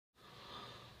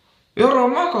You're a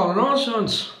mock of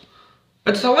nonsense.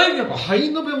 It's the leave you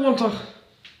behind that we want to.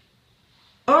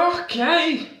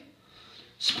 Okay.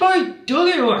 Spike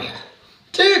Duggy,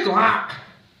 take that.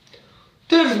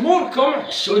 There's more coming,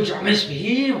 should you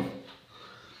misbehave.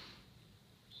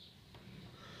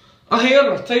 I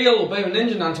hear a tale about an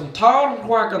engine and some tar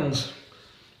wagons.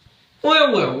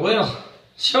 Well.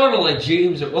 Surely,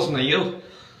 James, it wasn't you.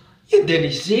 You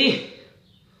didn't say.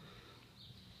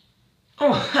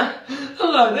 Oh,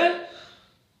 hello there.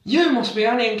 You must be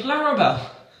Annie and Clarabelle.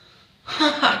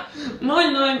 My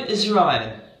name is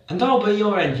Ryan, and I'll be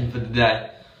your engine for the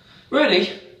day. Ready?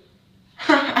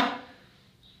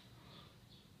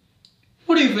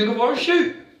 What do you think of our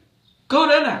shoot? Good,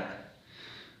 innit?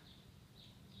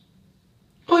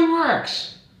 I'm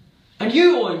Rex, and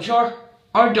you, I'm sure,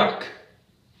 are Duck.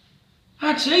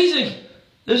 That's easy.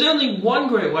 There's only one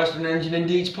Great Western engine in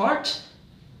these parts.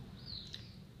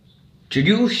 Did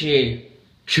you say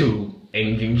 2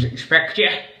 engines, Inspector?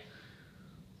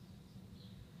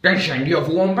 Then send the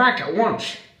other one back at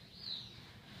once.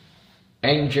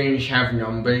 Engines have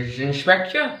numbers,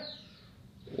 Inspector.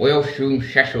 We'll soon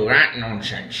settle that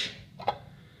nonsense.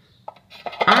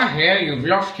 I hear you've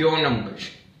lost your numbers.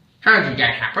 How did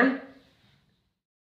that happen?